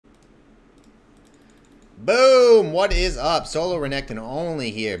Boom! What is up?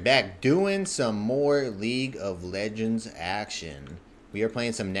 SoloRenektonOnly here, back doing some more League of Legends action. We are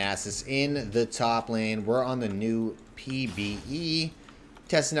playing some Nasus in the top lane. We're on the new PBE,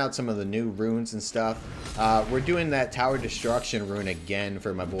 testing out some of the new runes and stuff. We're doing that Tower Destruction rune again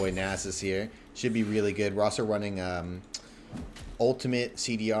for my boy Nasus here. Should be really good. We're also running Ultimate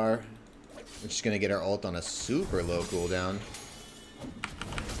CDR, which is going to get our ult on a super low cooldown.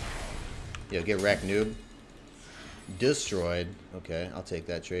 Yo, get wrecked, noob. Destroyed. Okay, I'll take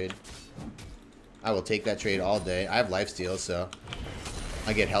that trade. I will take that trade all day. I have lifesteal, so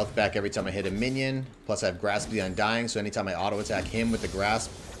I get health back every time I hit a minion. Plus I have Grasp the Undying, so anytime I auto attack him with the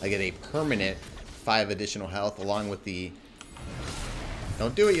Grasp, I get a permanent 5 additional health along with the...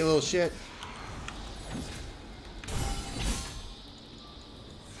 Don't do it, you little shit.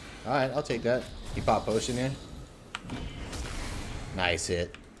 Alright, I'll take that. You pop potion here. Nice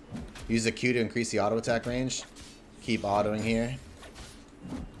hit. Use the Q to increase the auto attack range. Keep autoing here.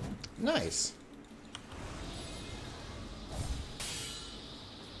 Nice.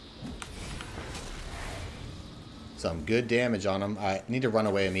 Some good damage on him. I need to run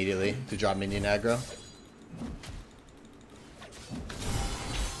away immediately to drop minion aggro.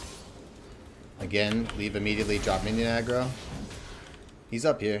 Again, leave immediately, drop minion aggro. He's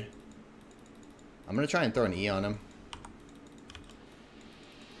up here. I'm going to try and throw an E on him.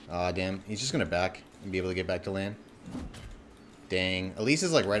 Aw, damn. He's just going to back and be able to get back to lane. Dang. Elise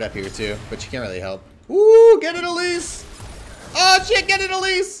is like right up here too, but she can't really help. Ooh, get it, Elise! Oh, shit, get it,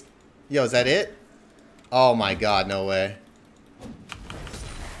 Elise! Yo, is that it? Oh my god, no way.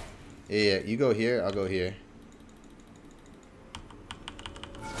 Yeah, you go here, I'll go here.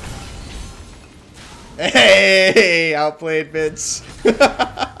 Hey, outplayed, bitch.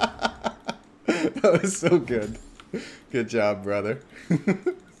 That was so good. Good job, brother.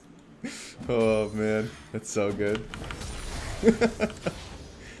 Oh man, that's so good.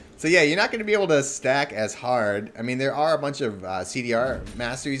 So yeah, you're not going to be able to stack as hard. I mean, there are a bunch of CDR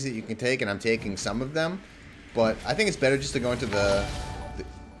masteries that you can take, and I'm taking some of them. But I think it's better just to go into the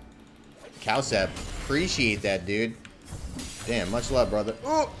Cowsep. Appreciate that, dude. Damn, much love, brother.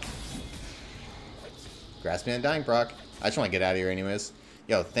 Oh! Grasping and dying proc. I just want to get out of here anyways.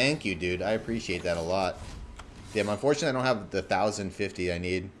 Yo, thank you, dude. I appreciate that a lot. Damn, unfortunately, I don't have the 1,050 I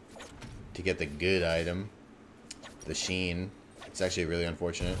need to get the good item. The sheen. It's actually really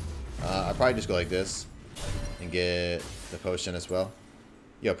unfortunate. I'll probably just go like this and get the potion as well.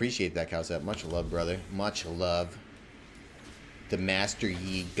 Yo, appreciate that, Cowsep. Much love, brother. Much love. The Master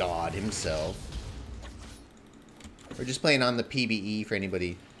Yi God himself. We're just playing on the PBE for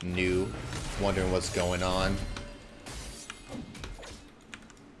anybody new, wondering what's going on.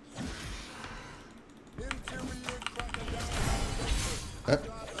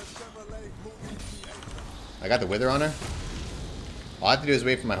 I got the Wither on her. All I have to do is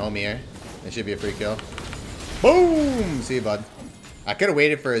wait for my homie here. It should be a free kill. Boom! See you, bud. I could have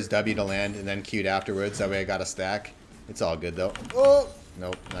waited for his W to land and then queued afterwards. That way I got a stack. It's all good, though. Oh!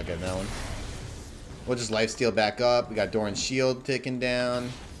 Nope, not getting that one. We'll just lifesteal back up. We got Doran's shield ticking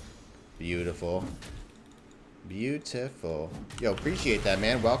down. Beautiful. Beautiful. Yo, appreciate that,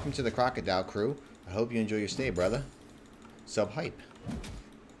 man. Welcome to the Crocodile crew. I hope you enjoy your stay, brother. Sub hype.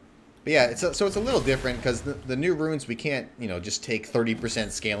 But yeah, so it's a little different because the new runes, we can't, you know, just take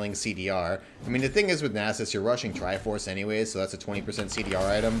 30% scaling CDR. I mean, the thing is with Nasus, you're rushing Triforce anyways, so that's a 20% CDR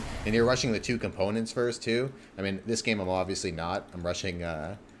item. And you're rushing the 2 components first, too. I mean, this game I'm obviously not. I'm rushing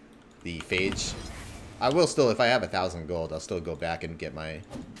the Phage. I will still, if I have 1,000 gold, I'll still go back and get my...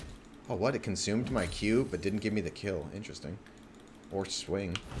 Oh, what? It consumed my Q, but didn't give me the kill. Interesting. Or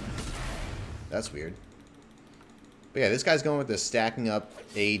swing. That's weird. But yeah, this guy's going with the stacking up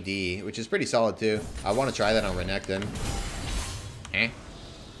AD, which is pretty solid too. I want to try that on Renekton.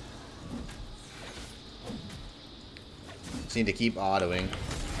 Just need to keep autoing.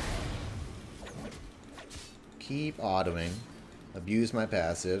 Keep autoing. Abuse my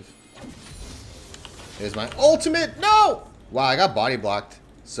passive. There's my ultimate! No! Wow, I got body blocked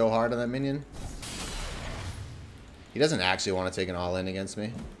so hard on that minion. He doesn't actually want to take an all-in against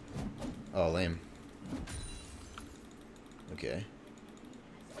me. Oh, lame. Okay.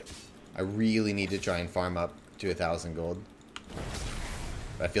 I really need to try and farm up to 1,000 gold.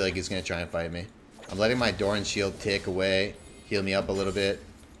 But I feel like he's going to try and fight me. I'm letting my Doran's shield tick away. Heal me up a little bit.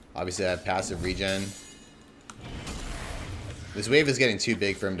 Obviously, I have passive regen. This wave is getting too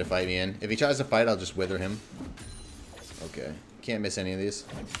big for him to fight me in. If he tries to fight, I'll just wither him. Okay. Can't miss any of these.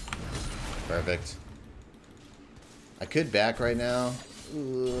 Perfect. I could back right now.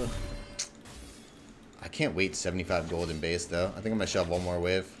 Ugh. I can't wait 75 gold in base, though. I think I'm going to shove one more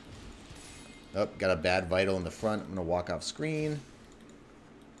wave. Oh, got a bad vital in the front. I'm going to walk off screen.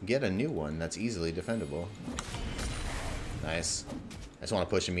 Get a new one that's easily defendable. Nice. I just want to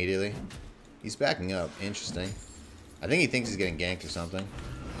push immediately. He's backing up. Interesting. I think he thinks he's getting ganked or something.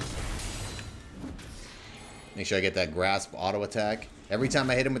 Make sure I get that grasp auto attack. Every time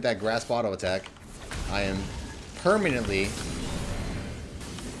I hit him with that grasp auto attack, I am permanently...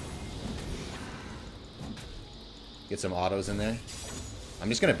 Get some autos in there. I'm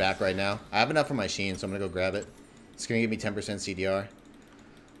just going to back right now. I have enough for my Sheen, so I'm going to go grab it. It's going to give me 10% CDR.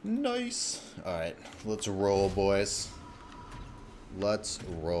 Nice. Alright, let's roll, boys. Let's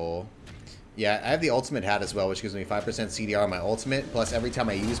roll. Yeah, I have the ultimate hat as well, which gives me 5% CDR on my ultimate. Plus, every time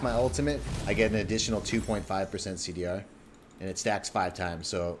I use my ultimate, I get an additional 2.5% CDR. And it stacks 5 times.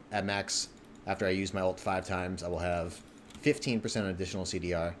 So, at max, after I use my ult 5 times, I will have 15% additional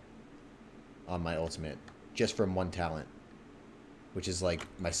CDR on my ultimate. Just from one talent. Which is like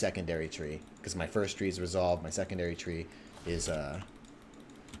my secondary tree. Because my first tree is resolved. My secondary tree is the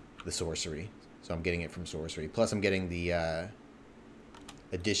sorcery. So I'm getting it from sorcery. Plus I'm getting the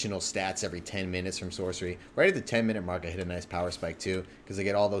additional stats every 10 minutes from sorcery. Right at the 10-minute mark I hit a nice power spike too. Because I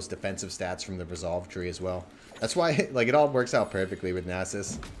get all those defensive stats from the resolved tree as well. That's why like it all works out perfectly with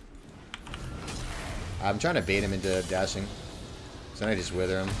Nasus. I'm trying to bait him into dashing. So then I just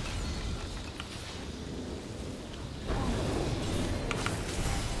wither him.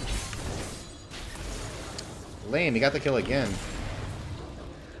 Lame, he got the kill again.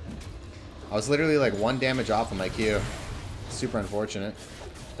 I was literally like 1 damage off of my Q. Super unfortunate.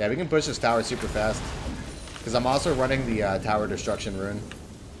 Yeah, we can push this tower super fast. Because I'm also running the tower destruction rune.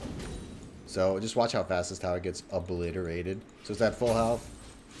 So just watch how fast this tower gets obliterated. So it's at full health.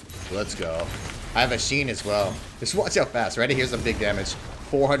 Let's go. I have a Sheen as well. Just watch how fast. Ready? Here's some big damage.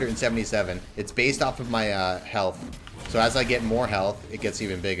 477. It's based off of my health. So as I get more health, it gets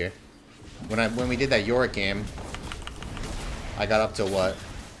even bigger. When we did that Yorick game, I got up to what?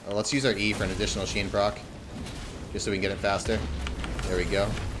 Let's use our E for an additional Sheen proc. Just so we can get it faster. There we go.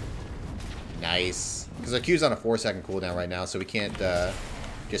 Nice. Because our Q's on a 4-second cooldown right now, so we can't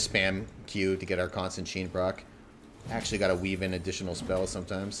just spam Q to get our constant Sheen proc. Actually got to weave in additional spells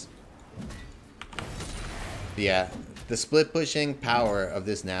sometimes. But yeah, the split pushing power of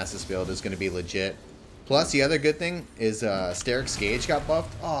this Nasus build is going to be legit. Plus, the other good thing is Steric's Gauge got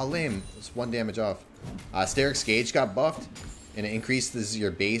buffed. Oh, lame. It's 1 damage off. Steric's Gauge got buffed, and it increases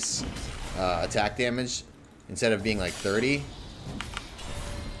your base attack damage instead of being like 30.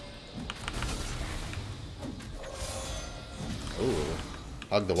 Ooh.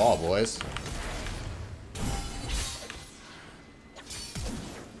 Hug the wall, boys.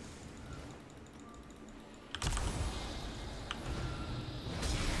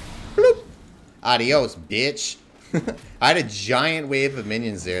 Adios, bitch. I had a giant wave of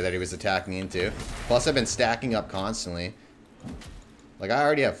minions there that he was attacking into. Plus, I've been stacking up constantly. Like, I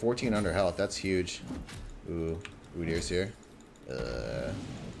already have 1400 health. That's huge. Ooh. Udyr's here. I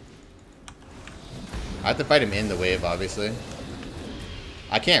have to fight him in the wave, obviously.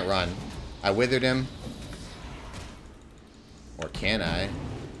 I can't run. I withered him. Or can I?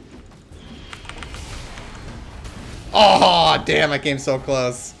 Oh, damn, I came so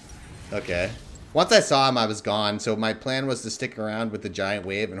close. Okay. Once I saw him, I was gone, so my plan was to stick around with the giant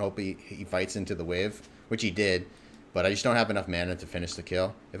wave and hope he fights into the wave, which he did, but I just don't have enough mana to finish the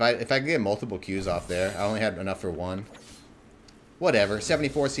kill. If I could get multiple Qs off there, I only had enough for 1. Whatever,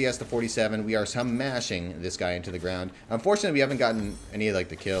 74 CS to 47, we are smashing this guy into the ground. Unfortunately, we haven't gotten any of like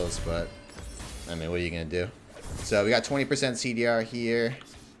the kills, but, I mean, what are you going to do? So, we got 20% CDR here,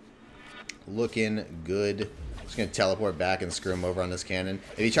 looking good. Just gonna teleport back and screw him over on this cannon.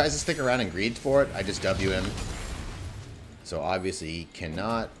 If he tries to stick around and greed for it, I just W him. So obviously he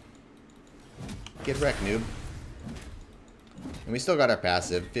cannot. Get wrecked, noob. And we still got our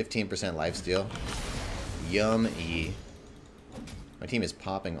passive, 15% lifesteal. Yum-y. My team is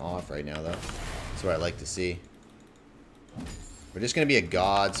popping off right now, though. That's what I like to see. We're just gonna be a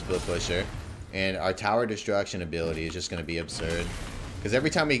god split pusher, and our tower destruction ability is just gonna be absurd. Because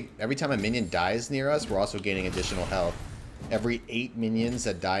every time a minion dies near us, we're also gaining additional health. Every 8 minions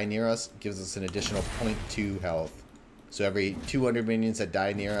that die near us gives us an additional 0.2 health. So every 200 minions that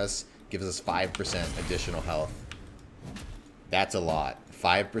die near us gives us 5% additional health. That's a lot.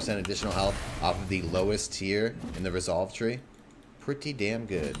 5% additional health off of the lowest tier in the resolve tree. Pretty damn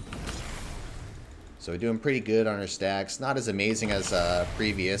good. So we're doing pretty good on our stacks. Not as amazing as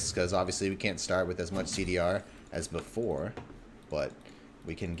previous, because obviously we can't start with as much CDR as before. But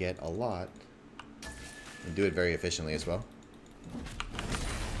we can get a lot and do it very efficiently as well.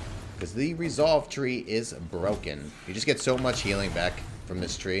 Because the resolve tree is broken. You just get so much healing back from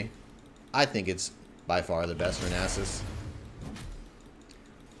this tree. I think it's by far the best RUNES NASUS.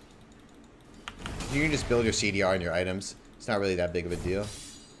 You can just build your CDR and your items. It's not really that big of a deal.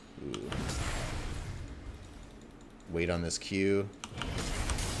 Ooh. Wait on this Q.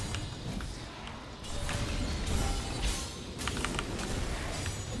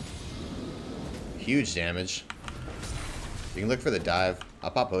 Huge damage. You can look for the dive.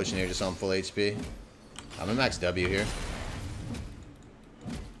 I'll pop potion here just so I'm full HP. I'm a max W here.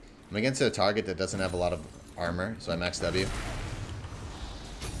 I'm against a target that doesn't have a lot of armor, so I max W.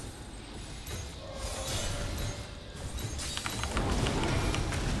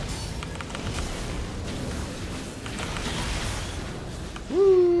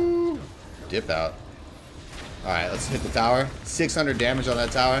 Woo! Dip out. Alright, let's hit the tower. 600 damage on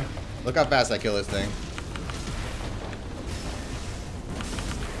that tower. Look how fast I kill this thing.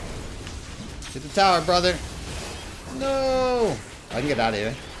 Hit the tower, brother. No! I can get out of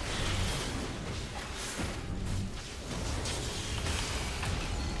here.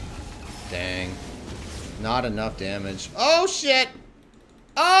 Dang. Not enough damage. Oh, shit!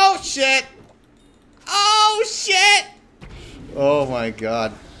 Oh, shit! Oh, shit! Oh, my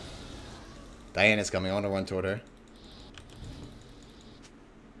God. Diana's coming. I want to run toward her.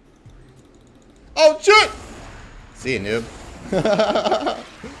 Oh, shit! See you, noob.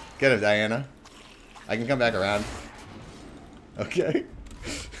 Get him, Diana. I can come back around. Okay.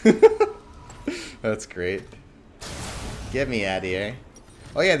 That's great. Get me out of here.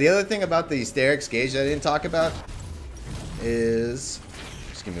 Oh, yeah, the other thing about the Sterix Gauge that I didn't talk about is...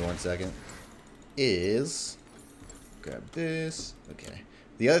 Just give me 1 second. Is... Grab this. Okay.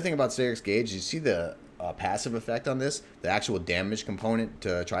 The other thing about Sterix Gauge, you see the passive effect on this? The actual damage component to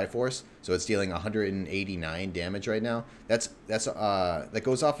Triforce. So it's dealing 189 damage right now. That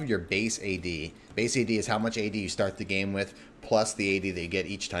goes off of your base AD. Base AD is how much AD you start the game with, plus the AD that you get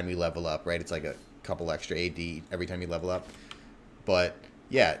each time you level up, right? It's like a couple extra AD every time you level up. But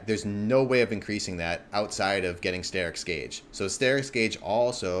yeah, there's no way of increasing that outside of getting Sterix Gauge. So Sterix Gauge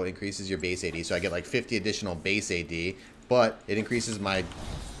also increases your base AD. So I get like 50 additional base AD, but it increases my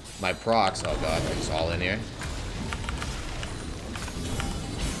procs. Oh god, they're just all in here.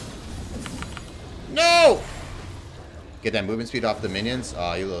 No! Get that movement speed off the minions.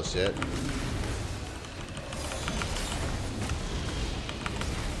 Oh, you little shit.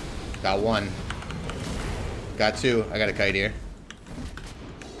 Got one. Got two. I got a kite here.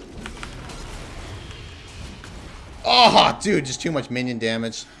 Oh, dude, just too much minion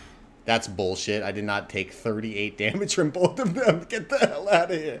damage. That's bullshit. I did not take 38 damage from both of them. Get the hell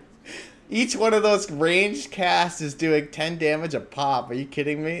out of here. Each one of those ranged casts is doing 10 damage a pop. Are you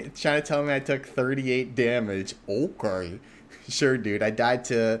kidding me? It's trying to tell me I took 38 damage. Okay. Sure, dude. I died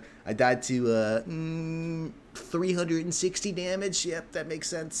to 360 damage. Yep, that makes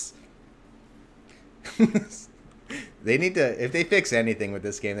sense. They need to, if they fix anything with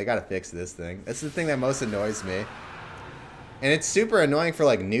this game, they gotta fix this thing. That's the thing that most annoys me. And it's super annoying for,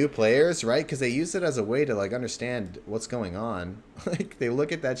 like, new players, right? Because they use it as a way to, like, understand what's going on. Like, they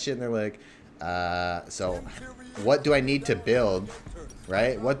look at that shit and they're like, so what do I need to build,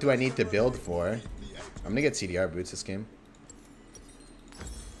 right? What do I need to build for? I'm gonna get CDR boots this game.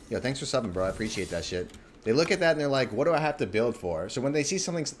 Yo, thanks for subbing, bro. I appreciate that shit. They look at that and they're like, what do I have to build for? So when they see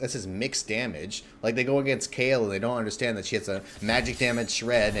something that says mixed damage, like they go against Kale and they don't understand that she has a magic damage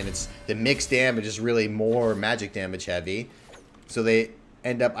shred and it's the mixed damage is really more magic damage heavy. So they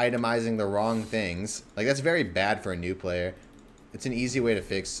end up itemizing the wrong things. Like, that's very bad for a new player. It's an easy way to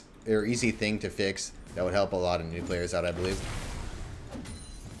fix, or easy thing to fix that would help a lot of new players out, I believe.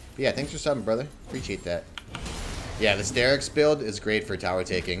 But yeah, thanks for subbing, brother. Appreciate that. Yeah, the Sterix build is great for tower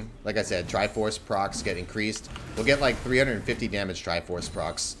taking. Like I said, Triforce procs get increased. We'll get like 350 damage Triforce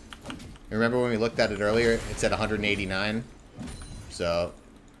procs. Remember when we looked at it earlier? It said 189. So,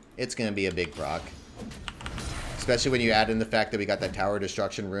 it's going to be a big proc. Especially when you add in the fact that we got that tower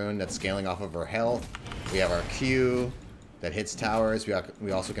destruction rune that's scaling off of our health. We have our Q that hits towers.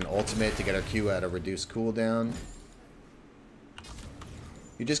 We also can ultimate to get our Q at a reduced cooldown.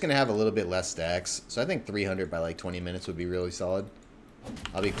 You're just going to have a little bit less stacks. So I think 300 by like 20 minutes would be really solid.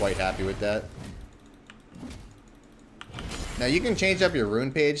 I'll be quite happy with that. Now you can change up your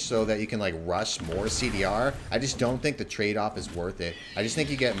rune page so that you can like rush more CDR. I just don't think the trade-off is worth it. I just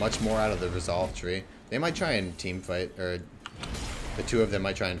think you get much more out of the resolve tree. They might try and team fight, or the two of them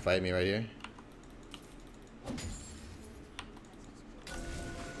might try and fight me right here.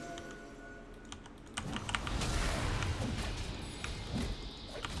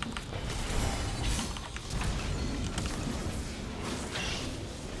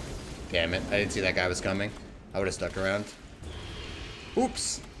 Damn it, I didn't see that guy was coming. I would have stuck around.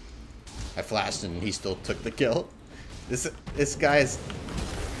 Oops. I flashed and he still took the kill. This guy's...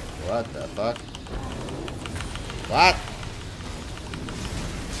 What the fuck? What?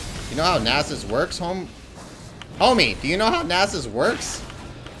 You know how Nasus works, homie, do you know how Nasus works?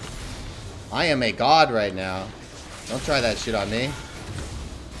 I am a god right now. Don't try that shit on me.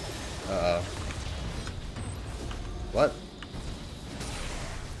 Uh-oh. What?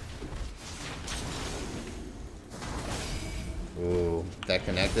 Ooh, that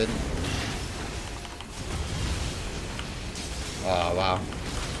connected. Oh, wow.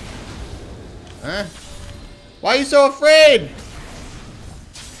 Huh? Why are you so afraid?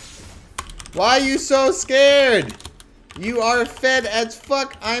 Why are you so scared? You are fed as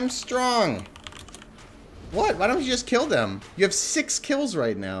fuck. I'm strong. What? Why don't you just kill them? You have 6 kills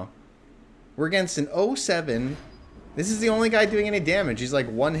right now. We're against an 0-7. This is the only guy doing any damage. He's like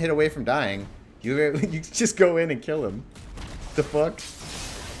 1 hit away from dying. You just go in and kill him. The fuck?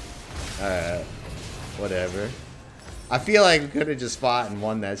 Alright. Whatever. I feel like we could have just fought and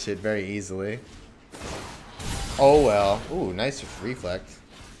won that shit very easily. Oh well. Ooh, nice reflect.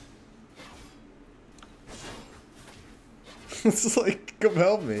 It's like, come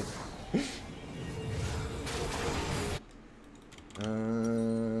help me.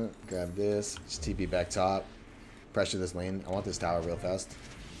 Grab this. Just TP back top. Pressure this lane. I want this tower real fast.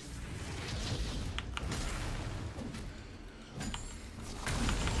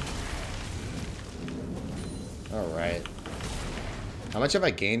 Alright. How much have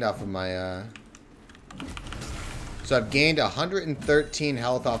I gained off of my, So I've gained 113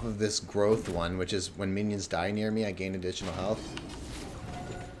 health off of this growth one, which is when minions die near me, I gain additional health.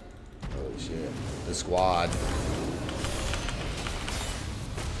 Oh shit. The squad.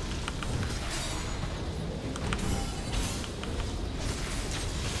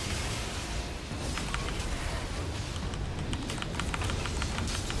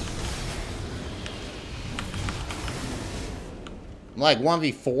 I'm like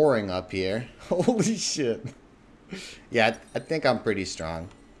 1v4ing up here. Holy shit. Yeah, I think I'm pretty strong.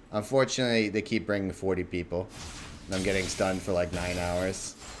 Unfortunately, they keep bringing 40 people. And I'm getting stunned for like 9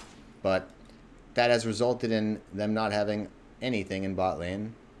 hours. But that has resulted in them not having anything in bot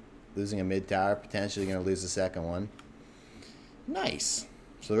lane. Losing a mid tower, potentially going to lose the second one. Nice.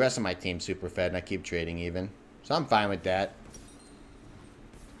 So the rest of my team's super fed and I keep trading even. So I'm fine with that.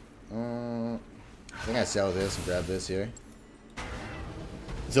 I think I sell this and grab this here.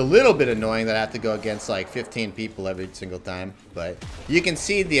 It's a little bit annoying that I have to go against like 15 people every single time, but you can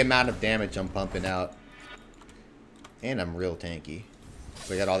see the amount of damage I'm pumping out. And I'm real tanky.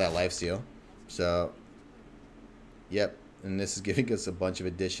 So I got all that lifesteal. So, yep. And this is giving us a bunch of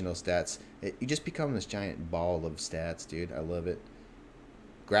additional stats. You just become this giant ball of stats, dude. I love it.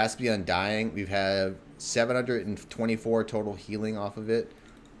 Grasp the Undying. We've had 724 total healing off of it.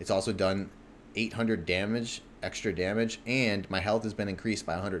 It's also done 800 damage. Extra damage, and my health has been increased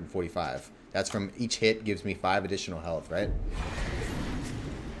by 145. That's from each hit gives me 5 additional health, right?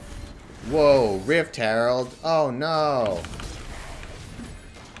 Whoa, Rift Herald. Oh no.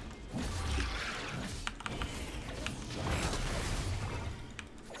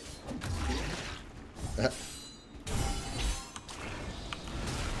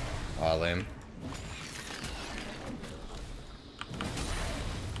 Oh, lame.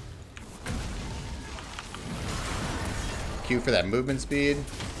 Q for that movement speed.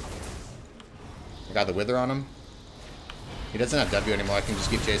 I got the wither on him. He doesn't have W anymore. I can just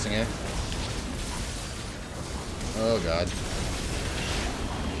keep chasing it. Oh god.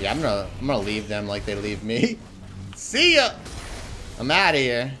 Yeah, I'm gonna leave them like they leave me. See ya. I'm out of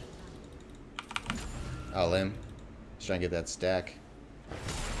here. Oh, Lim. Just trying to get that stack.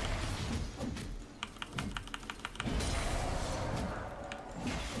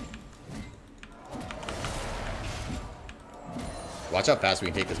 Watch how fast we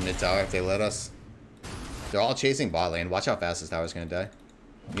can take this mid tower if they let us. They're all chasing bot lane. Watch how fast this tower's gonna die.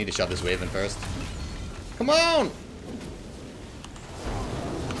 We need to shove this wave in first. Come on!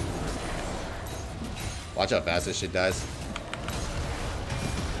 Watch how fast this shit dies.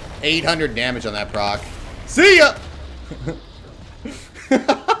 800 damage on that proc. See ya!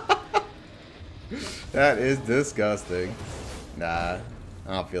 That is disgusting. Nah,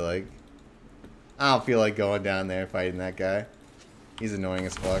 I don't feel like going down there fighting that guy. He's annoying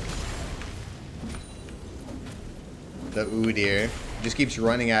as fuck. The Udyr just keeps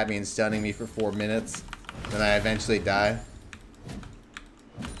running at me and stunning me for 4 minutes. Then I eventually die.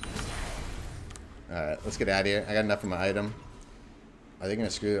 Alright, let's get out of here. I got enough for my item. Are they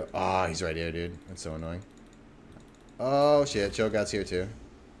gonna screw? Oh, he's right here, dude. That's so annoying. Oh shit, Cho'Gath's here too.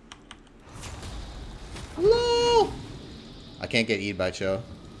 Hello! I can't get E'd by Cho.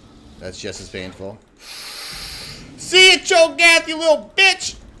 That's just as painful. See it, Cho'Gath, you little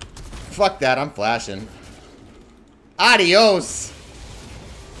bitch! Fuck that, I'm flashing. Adios!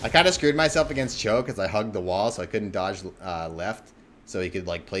 I kind of screwed myself against Cho because I hugged the wall, so I couldn't dodge left. So he could,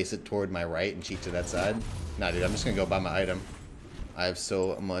 like, place it toward my right and cheat to that side. Nah, dude, I'm just gonna go buy my item. I have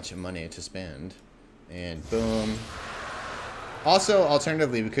so much money to spend. And boom. Also,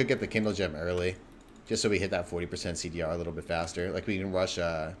 alternatively, we could get the Kindle Gem early. Just so we hit that 40% CDR a little bit faster. Like, we can rush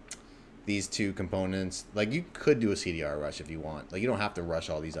these two components. Like, you could do a CDR rush if you want. Like, you don't have to rush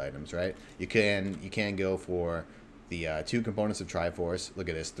all these items, right? You can go for the 2 components of Triforce. Look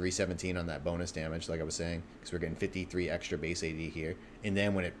at this, 317 on that bonus damage, like I was saying. Because we're getting 53 extra base AD here. And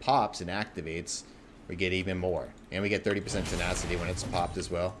then when it pops and activates, we get even more. And we get 30% tenacity when it's popped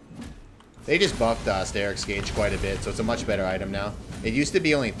as well. They just buffed Steric's Gauge quite a bit, so it's a much better item now. It used to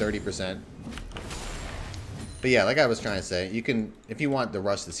be only 30%. But yeah, like I was trying to say, you can, if you want to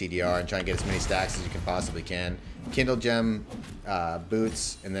rush the CDR and try and get as many stacks as you can possibly can, Kindle Gem,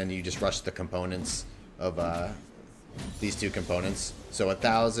 boots, and then you just rush the components of these 2 components. So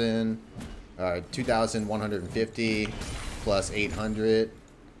 1,000, 2,150 plus 800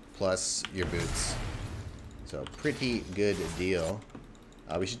 plus your boots. So pretty good deal.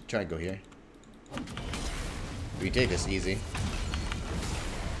 We should try and go here. We can take this easy.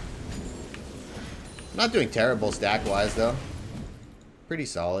 Not doing terrible stack-wise, though. Pretty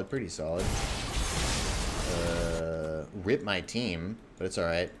solid, pretty solid. Rip my team, but it's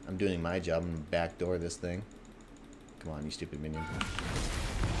alright. I'm doing my job. I'm gonna backdoor this thing. Come on, you stupid minion.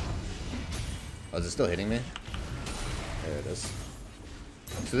 Oh, is it still hitting me? There it is.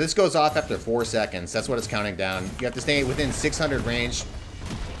 So this goes off after 4 seconds. That's what it's counting down. You have to stay within 600 range.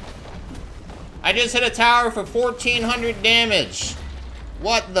 I just hit a tower for 1,400 damage.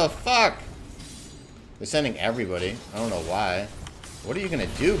 What the fuck? They're sending everybody. I don't know why. What are you gonna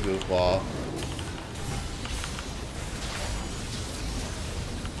do, goofball?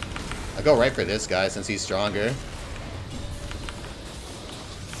 I'll go right for this guy since he's stronger.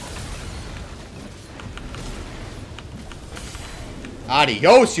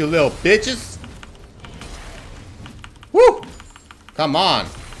 Adios, you little bitches. Woo! Come on.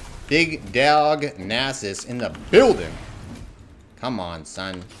 Big dog Nasus in the building. Come on,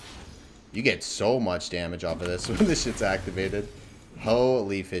 son. You get so much damage off of this when this shit's activated.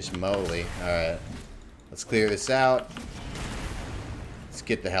 Holy fish moly. Alright. Let's clear this out. Let's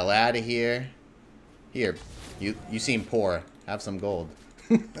get the hell out of here. Here. You seem poor. Have some gold.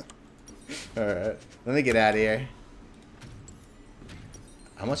 Alright. Let me get out of here.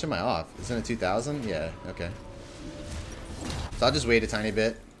 How much am I off? Isn't it 2,000? Yeah. Okay. So I'll just wait a tiny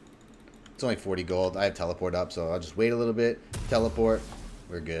bit. It's only 40 gold. I have teleport up, so I'll just wait a little bit. Teleport.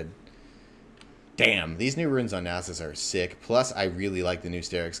 We're good. Damn, these new runes on Nasus are sick. Plus, I really like the new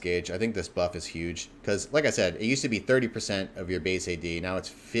Steric's Gauge. I think this buff is huge. Because, like I said, it used to be 30% of your base AD. Now it's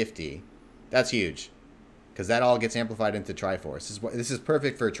 50. That's huge. Because that all gets amplified into Triforce. This is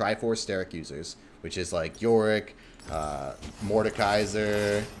perfect for Triforce Steric users. Which is like Yorick,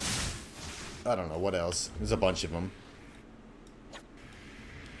 Mordekaiser. I don't know, what else? There's a bunch of them.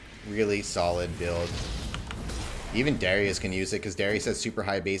 Really solid build. Even Darius can use it because Darius has super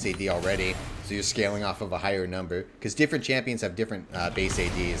high base AD already. So you're scaling off of a higher number. Because different champions have different base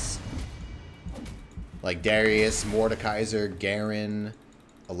ADs. Like Darius, Mordekaiser, Garen,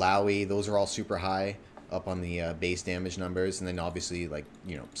 Alawi. Those are all super high up on the base damage numbers. And then obviously, like,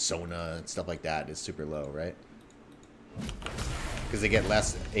 you know, Sona and stuff like that is super low, right? Because they get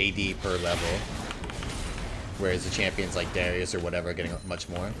less AD per level. Whereas the champions like Darius or whatever are getting much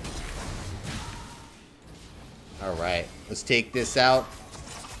more. Alright, let's take this out.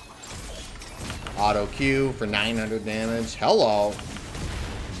 Auto Q for 900 damage. Hello.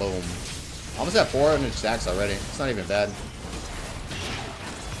 Boom. Almost at 400 stacks already. It's not even bad.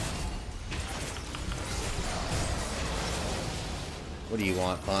 What do you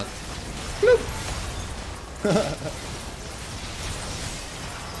want, punk?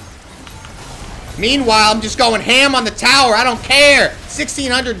 Meanwhile, I'm just going ham on the tower. I don't care.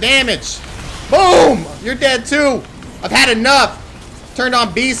 1,600 damage. Boom! You're dead too. I've had enough. Turned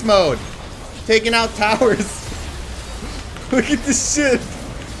on beast mode. Taking out towers. Look at this shit.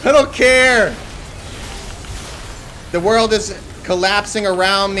 I don't care. The world is collapsing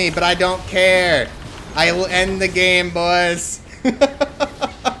around me, but I don't care. I will end the game, boys.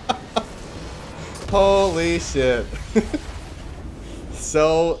 Holy shit.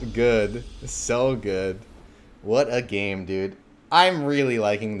 So good. So good. What a game, dude. I'm really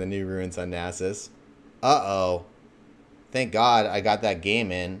liking the new runes on Nasus. Uh-oh. Thank God I got that game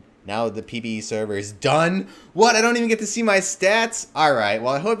in. Now the PvE server is done. What? I don't even get to see my stats? Alright,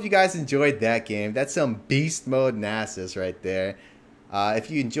 well I hope you guys enjoyed that game. That's some beast mode Nasus right there.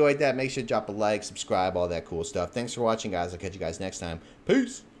 If you enjoyed that, make sure to drop a like, subscribe, all that cool stuff. Thanks for watching, guys. I'll catch you guys next time.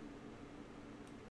 Peace!